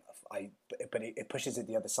realistic enough. But it pushes it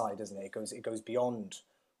the other side, doesn't it? It goes beyond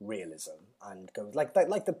realism and goes like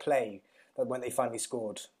the play that when they finally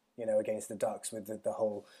scored, against the Ducks with the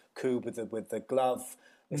whole coup with the glove.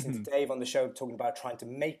 Listening to Dave on the show talking about trying to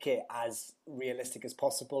make it as realistic as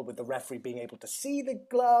possible, with the referee being able to see the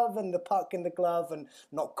glove and the puck in the glove and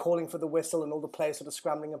not calling for the whistle, and all the players sort of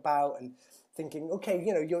scrambling about and thinking, okay,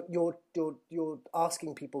 you're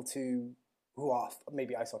asking people who are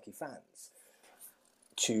maybe ice hockey fans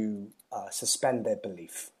to suspend their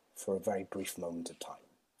belief for a very brief moment of time.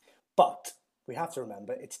 But we have to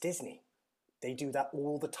remember, it's Disney. They do that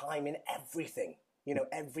all the time in everything.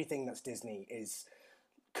 Everything that's Disney is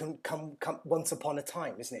come once upon a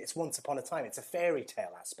time, isn't it? It's once upon a time. It's a fairy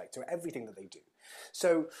tale aspect to everything that they do.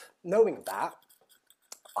 So knowing that,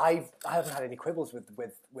 I haven't had any quibbles with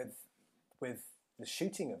the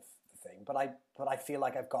shooting of the thing, but I feel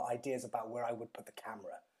like I've got ideas about where I would put the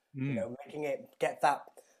camera. Making it get that.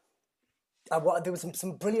 there was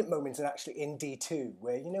some brilliant moments in D2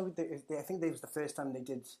 where, you know, I think it was the first time they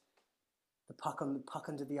did the puck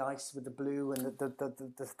under the ice with the blue and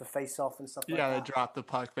the face off and stuff like that. Yeah, they dropped the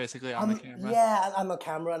puck basically on the camera. Yeah, on the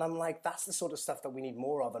camera, and I'm like, that's the sort of stuff that we need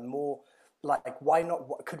more of, and more like, why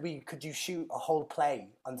not? Could you shoot a whole play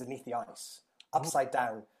underneath the ice, upside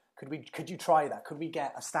down? Could you try that? Could we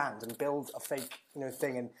get a stand and build a fake, you know,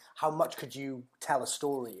 thing? And how much could you tell a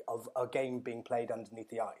story of a game being played underneath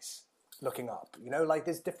the ice, looking up? You know, like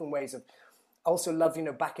there's different ways of. I also love, you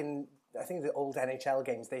know, back in I think the old NHL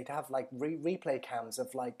games, they'd have like replay cams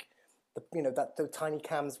of like the tiny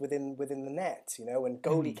cams within the net, you know, and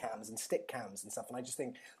goalie cams and stick cams and stuff. And I just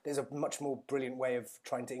think there's a much more brilliant way of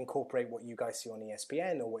trying to incorporate what you guys see on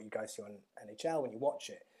ESPN or what you guys see on NHL when you watch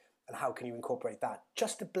it. And how can you incorporate that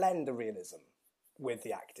just to blend the realism with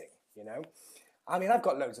the acting, you know? I mean, I've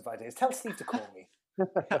got loads of ideas. Tell Steve to call me.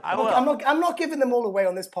 I'm not giving them all away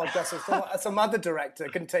on this podcast, so some other director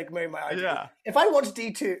can take me my ideas. Yeah. If I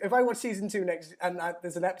watch season 2 next, and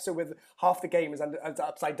there's an episode with half the game is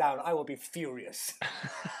upside down, I will be furious.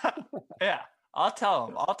 Yeah, I'll tell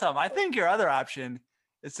him. I think your other option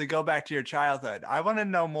is to go back to your childhood. I want to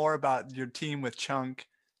know more about your team with Chunk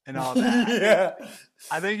and all that. Yeah.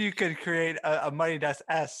 I think you could create a Mighty Ducks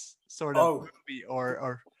S sort of movie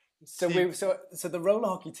or. So the roller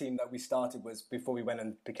hockey team that we started was before we went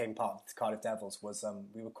and became part of the Cardiff Devils was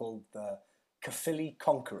we were called the Caerphilly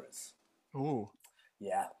Conquerors. Ooh,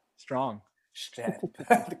 yeah, strong.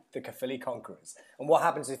 The Caerphilly Conquerors. And what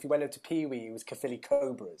happens if you went up to Pee Wee? It was Caerphilly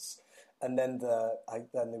Cobras, and then there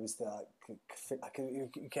was the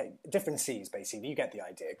you get different C's basically. You get the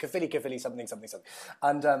idea. Caerphilly, something,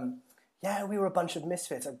 and we were a bunch of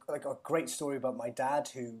misfits. Like a great story about my dad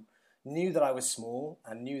who knew that I was small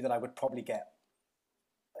and knew that I would probably get,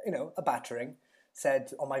 you know, a battering, said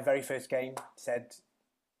on my very first game,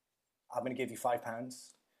 I'm going to give you £5,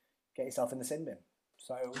 get yourself in the sin bin.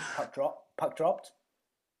 So puck dropped,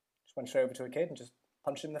 just went straight over to a kid and just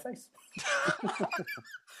punched him in the face.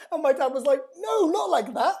 And my dad was like, no, not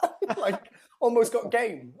like that. Like, almost got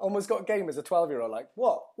game as a 12-year-old. Like,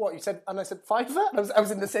 what you said? And I said, £5? I was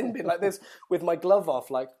in the sin bin like this with my glove off,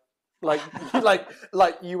 like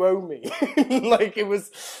you owe me. Like it was.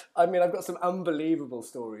 I mean, I've got some unbelievable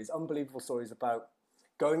stories about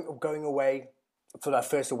going away for that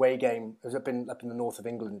first away game. It was up in the north of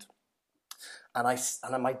England, and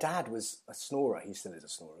my dad was a snorer. He still is a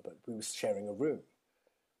snorer, but we were sharing a room.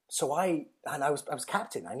 So I was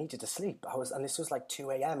captain. I needed to sleep. And this was like 2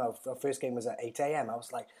 a.m. Our first game was at 8 a.m. I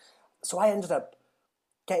was like, so I ended up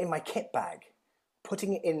getting my kit bag,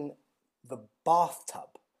 putting it in the bathtub,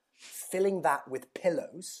 filling that with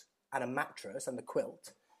pillows and a mattress and the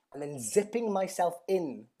quilt, and then zipping myself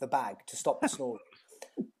in the bag to stop the snoring.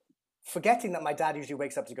 Forgetting that my dad usually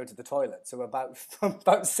wakes up to go to the toilet. So about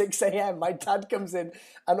 6 a.m, my dad comes in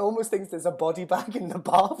and almost thinks there's a body bag in the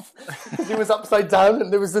bath because he was upside down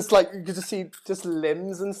and there was this, like, you could just see just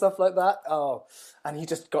limbs and stuff like that. Oh, and he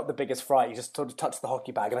just got the biggest fright. He just sort of touched the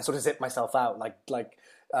hockey bag and I sort of zipped myself out like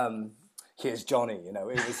here's Johnny, you know.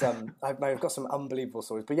 It was I've got some unbelievable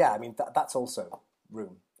stories, but yeah, I mean that's also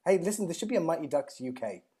room. Hey, listen, there should be a Mighty Ducks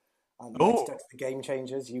UK, Mighty Ducks the Game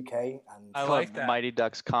Changers UK, and I like that. Mighty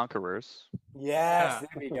Ducks Conquerors. Yes, there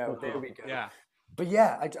we go. Yeah, but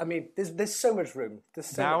yeah, I mean, there's so much room.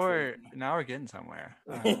 Now we're getting somewhere.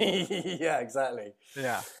 Yeah, exactly.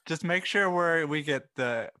 Yeah, just make sure we get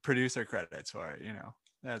the producer credits for it. You know.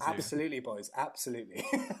 Absolutely, boys. Absolutely.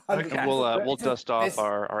 Okay. We'll dust off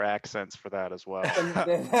our accents for that as well.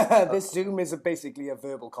 This Zoom is basically a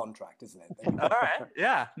verbal contract, isn't it? All right.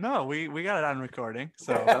 Yeah. No, we got it on recording.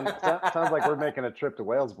 So sounds like we're making a trip to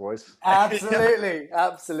Wales, boys. Absolutely.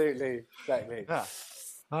 Absolutely. Exactly. Yeah.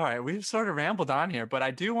 All right. We've sort of rambled on here, but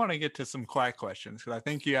I do want to get to some quiet questions because I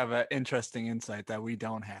think you have an interesting insight that we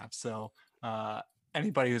don't have. So,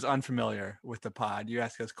 anybody who's unfamiliar with the pod, you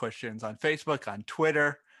ask us questions on Facebook, on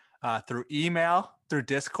Twitter, through email, through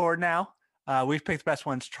Discord now. We've picked the best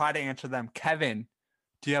ones. Try to answer them. Kevin,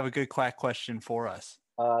 do you have a good quack question for us?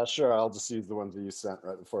 Sure. I'll just use the ones that you sent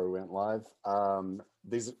right before we went live.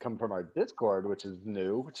 These come from our Discord, which is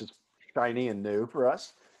shiny and new for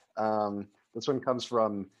us. This one comes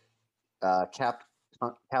from Capped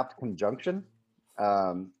Conjunction.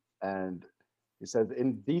 And he says,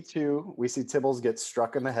 in D2, we see Tibbles get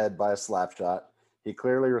struck in the head by a slap shot. He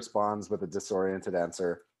clearly responds with a disoriented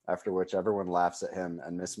answer, after which everyone laughs at him,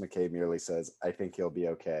 and Miss McKay merely says, I think he'll be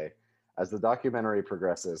okay. As the documentary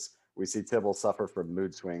progresses, we see Tibbles suffer from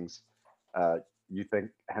mood swings. You think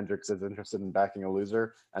Hendricks is interested in backing a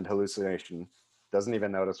loser, and hallucination. Doesn't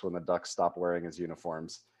even notice when the Ducks stop wearing his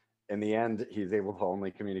uniforms. In the end, he's able to only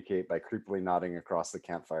communicate by creepily nodding across the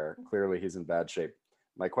campfire. Clearly, he's in bad shape.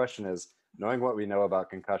 My question is, knowing what we know about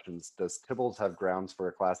concussions, does Tibbles have grounds for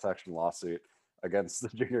a class action lawsuit against the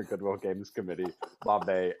Junior Goodwill Games Committee,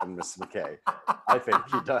 Bombay, and Miss McKay? I think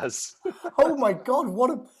he does. Oh my God, what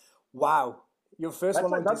a... Wow. Your first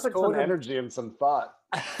one on That's like some Discord. energy and some thought.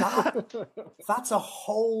 That's a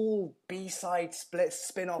whole B-side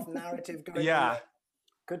spin-off narrative going on. Yeah. There.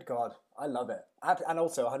 Good God, I love it. And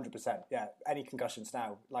also 100%, yeah, any concussions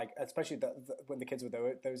now, like especially when the kids were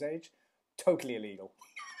those age, totally illegal.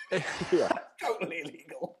 Yeah. Totally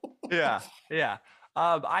illegal. Yeah.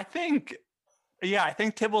 I think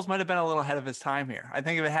Tibbles might have been a little ahead of his time here. I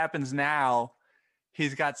think if it happens now,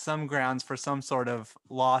 he's got some grounds for some sort of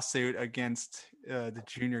lawsuit against the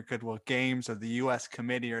Junior Goodwill Games or the U.S.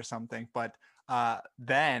 committee or something. But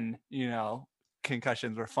then,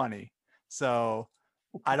 concussions were funny. So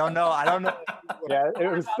I don't know. Yeah,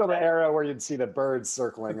 it was still the era where you'd see the birds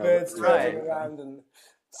circling. Birds right around, and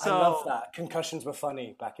so, I love that. Concussions were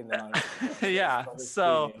funny back in the 90s. Yeah.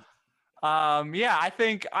 So, I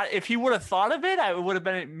think if he would have thought of it, it would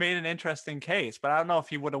have made an interesting case. But I don't know if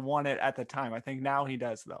he would have won it at the time. I think now he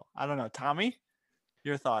does, though. I don't know. Tommy,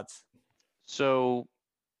 your thoughts? So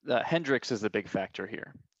Hendricks is the big factor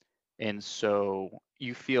here. And so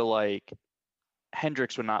you feel like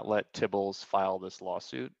Hendricks would not let Tibbles file this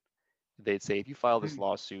lawsuit. They'd say, if you file this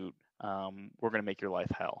lawsuit, we're going to make your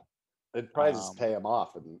life hell. They'd probably just pay him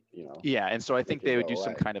off, and Yeah, and so I think they would do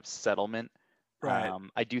some kind of settlement. Right.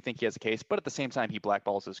 I do think he has a case, but at the same time, he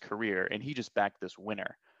blackballs his career, and he just backed this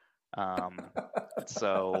winner.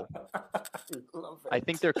 So I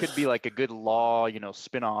think there could be like a good law,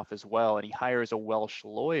 spin-off as well, and he hires a Welsh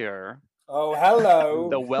lawyer. Oh, hello.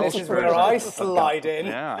 The Welsh this is where I slide in.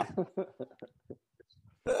 Yeah.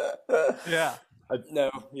 Yeah.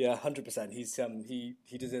 No, yeah, 100%. He's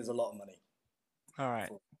he deserves a lot of money. All right.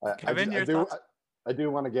 Kevin, I do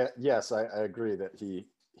want to get. Yes, I agree that he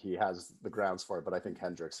has the grounds for it, but I think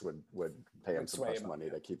Hendricks would pay him some hush money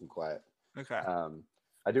to keep him quiet. Okay.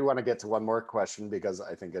 I do want to get to one more question because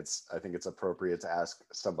I think it's appropriate to ask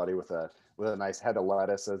somebody with a nice head of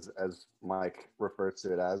lettuce, as Mike refers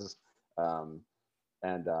to it as.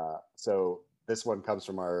 So this one comes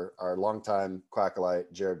from our longtime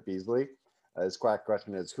Quackalite, Jared Beasley. His quack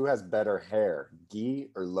question is, who has better hair, Guy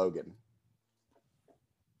or Logan?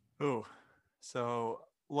 Ooh, so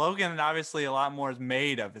Logan, obviously a lot more is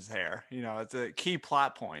made of his hair. It's a key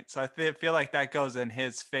plot point. So I feel like that goes in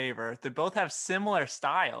his favor. They both have similar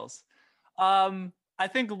styles. I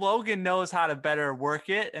think Logan knows how to better work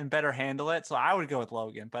it and better handle it. So I would go with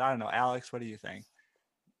Logan, but I don't know. Alex, what do you think?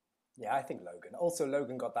 Yeah, I think Logan. Also,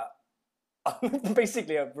 Logan got that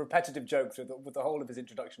basically a repetitive joke with the whole of his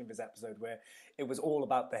introduction of his episode, where it was all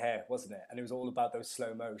about the hair, wasn't it? And it was all about those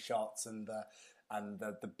slow-mo shots and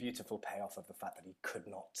the beautiful payoff of the fact that he could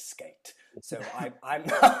not skate. So I'm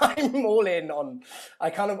all in on.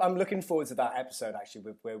 I'm looking forward to that episode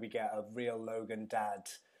actually, where we get a real Logan dad,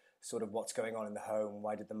 sort of what's going on in the home,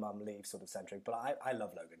 why did the mum leave, sort of centric. But I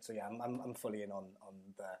love Logan, so yeah, I'm fully in on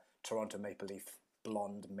the Toronto Maple Leaf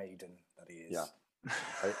blonde maiden that he is. Yeah.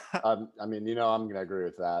 I'm going to agree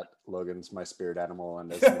with that. Logan's my spirit animal,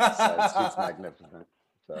 and as Nick says, he's magnificent.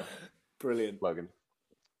 So brilliant, Logan.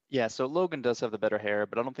 Yeah, so Logan does have the better hair,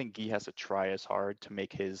 but I don't think Guy has to try as hard to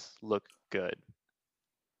make his look good.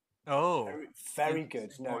 Oh, very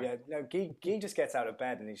good. No, Guy just gets out of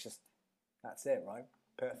bed and that's it, right?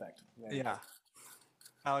 Perfect. Yeah.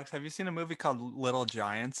 Alex, have you seen a movie called Little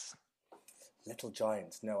Giants? Little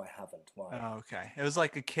Giants? No, I haven't. Why? Oh, okay. It was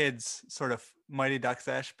like a kid's sort of Mighty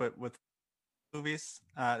Ducks-ish, but with movies.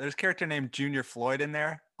 There's a character named Junior Floyd in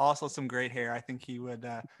there. Also some great hair. I think he would.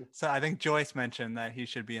 So I think Joyce mentioned that he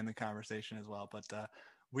should be in the conversation as well. But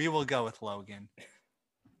we will go with Logan.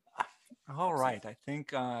 All right. I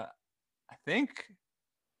think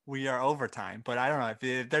we are overtime. But I don't know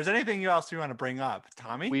if there's anything else you want to bring up,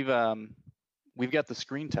 Tommy. We've got the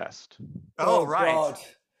screen test. Oh right. God.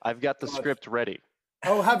 I've got the script ready.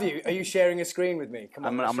 Oh, have you? Are you sharing a screen with me? Come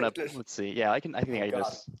on. I'm gonna. Let's see. Yeah,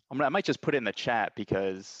 I might just put it in the chat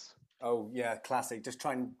because. Oh yeah, classic. Just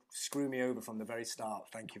try and screw me over from the very start.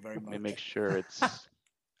 Thank you very much. Let me make sure it's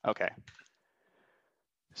okay.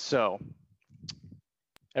 So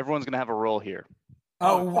everyone's gonna have a role here.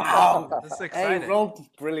 Oh wow, that's exciting. Hey, roll,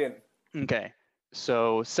 brilliant. Okay,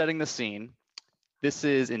 so setting the scene. This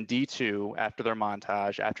is in D2 after their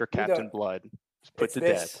montage after Captain Blood is put to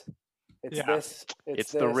death.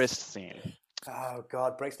 It's the wrist scene. Oh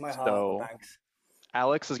God, breaks my heart. So, thanks.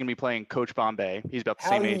 Alex is going to be playing Coach Bombay. He's about the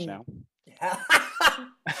same age now.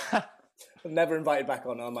 Never invited back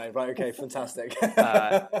on, am I? Right, okay, fantastic.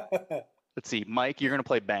 Let's see, Mike, you're going to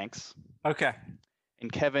play Banks. Okay.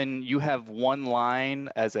 And Kevin, you have one line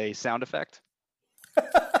as a sound effect.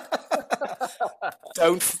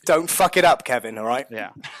 Don't fuck it up, Kevin, all right?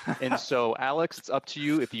 Yeah. And so, Alex, it's up to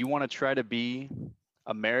you if you want to try to be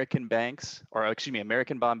American Banks, or excuse me,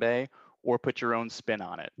 American Bombay, or put your own spin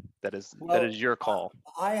on it. That is your call.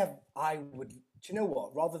 I would, do you know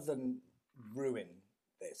what? Rather than ruin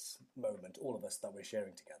this moment, all of us that we're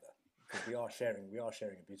sharing together, because we are sharing a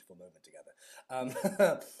beautiful moment together.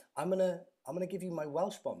 I'm gonna give you my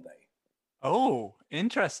Welsh Bombay. Oh,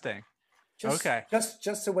 interesting. Okay.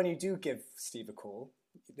 Just so when you do give Steve a call,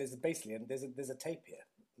 there's a tape here.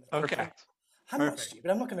 Okay. I'm not stupid.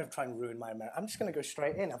 I'm not going to try and ruin my American. I'm just going to go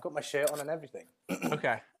straight in. I've got my shirt on and everything.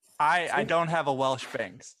 Okay. I don't have a Welsh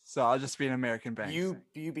Banks, so I'll just be an American Banks. You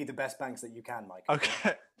be the best Banks that you can, Mike.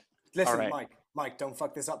 Okay. Listen, right. Mike, don't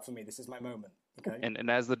fuck this up for me. This is my moment. Okay. And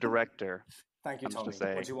as the director, thank you, Tommy.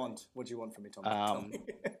 What do you want? What do you want from me, Tommy?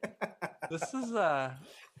 This is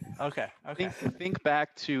okay. Think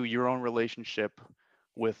back to your own relationship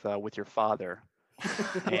with your father,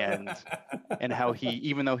 and how he,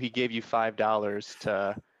 even though he gave you $5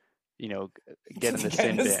 to, get in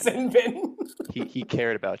the sin bin, he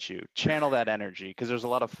cared about you. Channel that energy, because there's a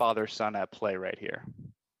lot of father-son at play right here.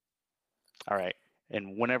 All right,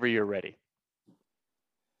 and whenever you're ready.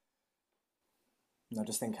 Now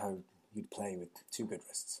just think how you'd play with two good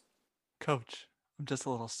wrists. Coach, I'm just a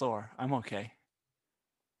little sore. I'm okay.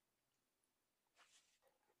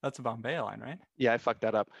 That's a Bombay line, right? Yeah, I fucked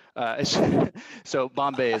that up. So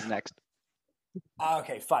Bombay is next.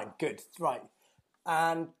 Okay, fine, good, right.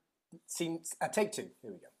 And take two.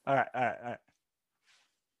 Here we go. All right.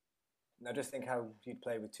 Now just think how you'd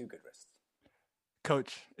play with two good wrists.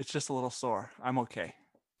 Coach, it's just a little sore. I'm okay.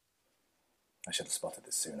 I should have spotted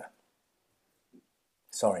this sooner.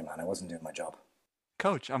 Sorry, man, I wasn't doing my job.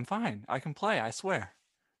 Coach, I'm fine. I can play, I swear.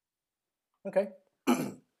 Okay.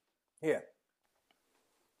 Here.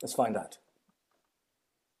 Let's find out.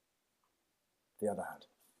 The other hand.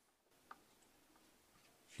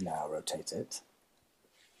 Now rotate it.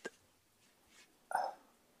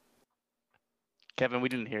 Kevin, we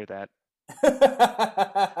didn't hear that. There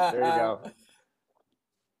you go.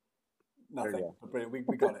 Nothing. You go. Brilliant.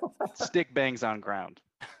 We got it. Stick bangs on ground.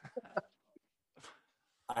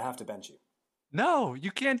 I have to bench you. No, you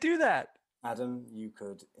can't do that. Adam, you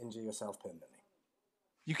could injure yourself permanently.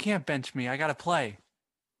 You can't bench me. I gotta play.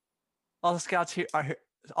 All the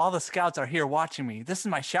scouts are here watching me. This is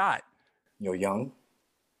my shot. You're young,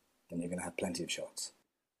 and you're gonna have plenty of shots.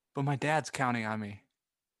 But my dad's counting on me.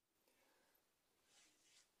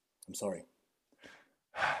 I'm sorry.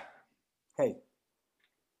 Hey,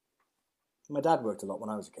 my dad worked a lot when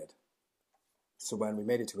I was a kid. So when we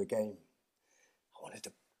made it to a game, I wanted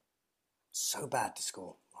to so bad to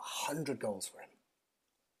score 100 goals for him.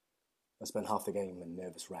 I spent half the game in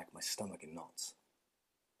nervous wreck, my stomach in knots.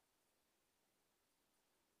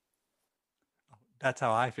 That's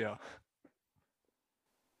how I feel.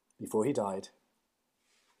 Before he died,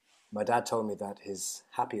 my dad told me that his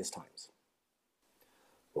happiest times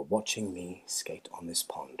were watching me skate on this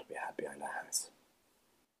pond we had behind our house.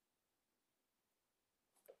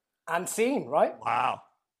 And scene, right? Wow.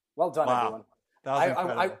 Well done, everyone. That was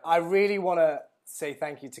incredible. I really want to say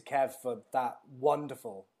thank you to Kev for that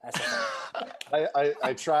wonderful SFL.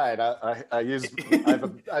 I tried. I used. I have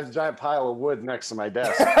a giant pile of wood next to my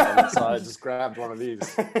desk, and so I just grabbed one of these.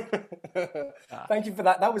 Thank you for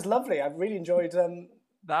that. That was lovely. I really enjoyed.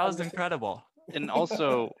 That was incredible. And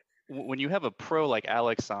also, when you have a pro like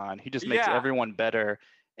Alex on, he just makes everyone better.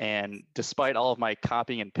 And despite all of my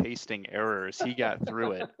copying and pasting errors, he got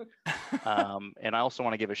through it. And I also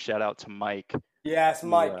want to give a shout out to Mike. Yes,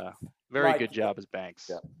 Mike. Very good job as Banks.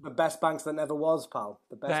 Yeah. The best Banks that never was, pal.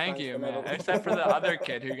 The best Thank you, man. Except for the other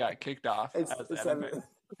kid who got kicked off. But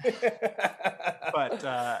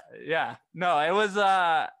yeah, no, it was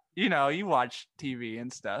you watch TV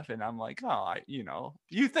and stuff, and I'm like, you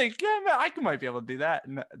think, man, I might be able to do that,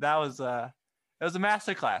 and that was it was a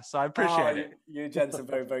masterclass, so I appreciate it. You gents are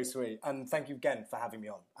very, very sweet. And thank you again for having me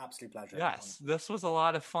on. Absolute pleasure. Yes, this was a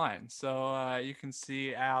lot of fun. So you can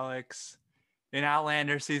see Alex in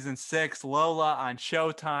Outlander Season 6, Lola on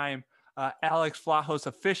Showtime, Alex Vlahos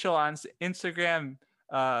Official on Instagram,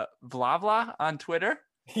 Vlavla on Twitter.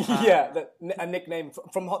 A nickname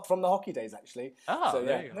from the hockey days, actually. Oh, so,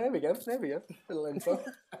 there you go. There we go. Little info.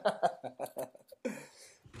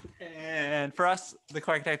 And for us,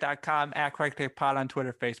 thequacktech.com, @quacktechpod on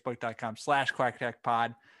Twitter,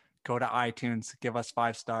 facebook.com/quacktechpod. Go to iTunes, give us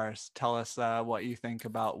 5 stars. Tell us what you think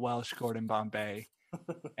about Welsh Gordon Bombay.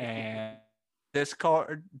 And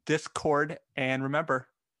Discord, and remember,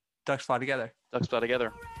 ducks fly together. Ducks fly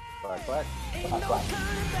together. Quack, quack. Quack, quack.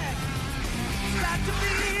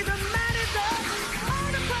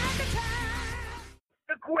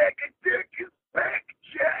 The quack attack is back,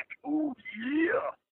 Jack. Ooh, yeah.